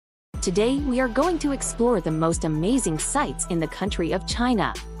Today we are going to explore the most amazing sights in the country of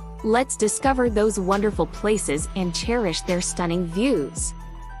China. Let's discover those wonderful places and cherish their stunning views.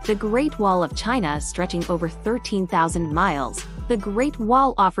 The Great Wall of China, stretching over 13,000 miles, the Great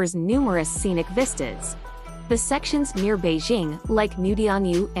Wall offers numerous scenic vistas. The sections near Beijing, like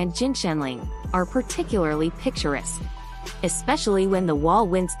Mudianyu and Jinshanling, are particularly picturesque, especially when the wall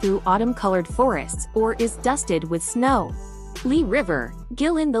winds through autumn-colored forests or is dusted with snow. Li River,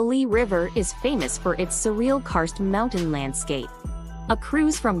 Guilin. The Li River is famous for its surreal karst mountain landscape. A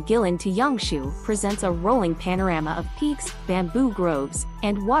cruise from Guilin to Yangshu presents a rolling panorama of peaks, bamboo groves,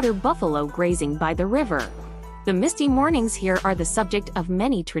 and water buffalo grazing by the river. The misty mornings here are the subject of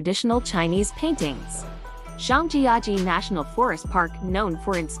many traditional Chinese paintings. Zhangjiajie National Forest Park, known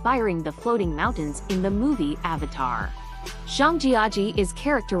for inspiring the floating mountains in the movie Avatar. Zhangjiajie is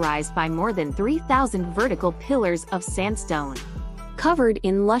characterized by more than 3,000 vertical pillars of sandstone, covered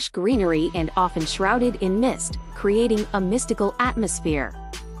in lush greenery and often shrouded in mist, creating a mystical atmosphere.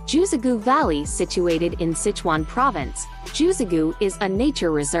 Jiuzhagu Valley, situated in Sichuan Province, Jiuzhagu is a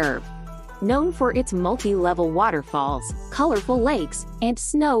nature reserve, known for its multi-level waterfalls, colorful lakes, and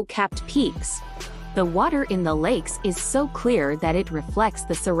snow-capped peaks. The water in the lakes is so clear that it reflects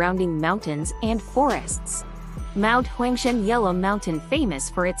the surrounding mountains and forests. Mount Huangshan Yellow Mountain, famous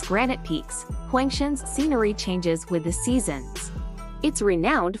for its granite peaks, Huangshan's scenery changes with the seasons. It's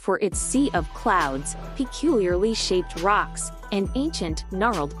renowned for its sea of clouds, peculiarly shaped rocks, and ancient,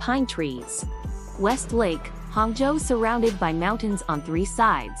 gnarled pine trees. West Lake, Hangzhou, surrounded by mountains on three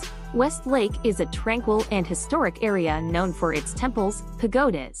sides. West Lake is a tranquil and historic area known for its temples,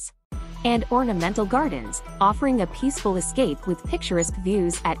 pagodas, and ornamental gardens, offering a peaceful escape with picturesque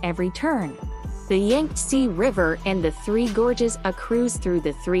views at every turn. The Yangtze River and the Three Gorges. A cruise through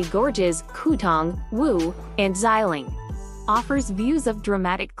the Three Gorges, Kutong, Wu, and Xiling, offers views of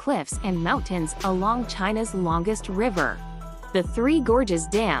dramatic cliffs and mountains along China's longest river. The Three Gorges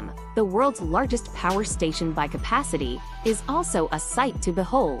Dam, the world's largest power station by capacity, is also a sight to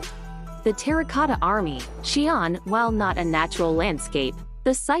behold. The Terracotta Army, Xi'an. While not a natural landscape,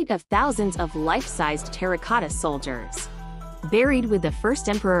 the site of thousands of life-sized terracotta soldiers, buried with the first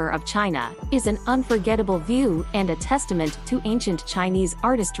emperor of China, is an unforgettable view and a testament to ancient Chinese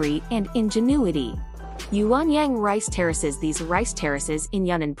artistry and ingenuity. Yuanyang Rice Terraces. These rice terraces in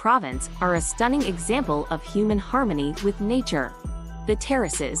Yunnan Province are a stunning example of human harmony with nature. The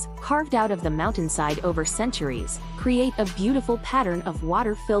terraces, carved out of the mountainside over centuries, create a beautiful pattern of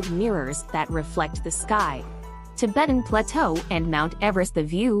water-filled mirrors that reflect the sky. Tibetan Plateau and Mount Everest. The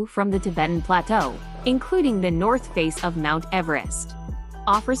view from the Tibetan Plateau, including the north face of Mount Everest,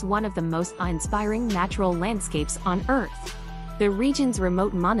 offers one of the most awe-inspiring natural landscapes on Earth. The region's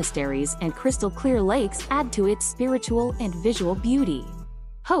remote monasteries and crystal-clear lakes add to its spiritual and visual beauty.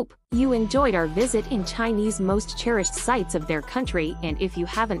 Hope you enjoyed our visit in Chinese most cherished sites of their country, and if you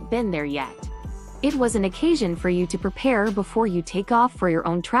haven't been there yet, it was an occasion for you to prepare before you take off for your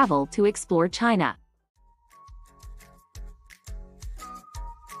own travel to explore China.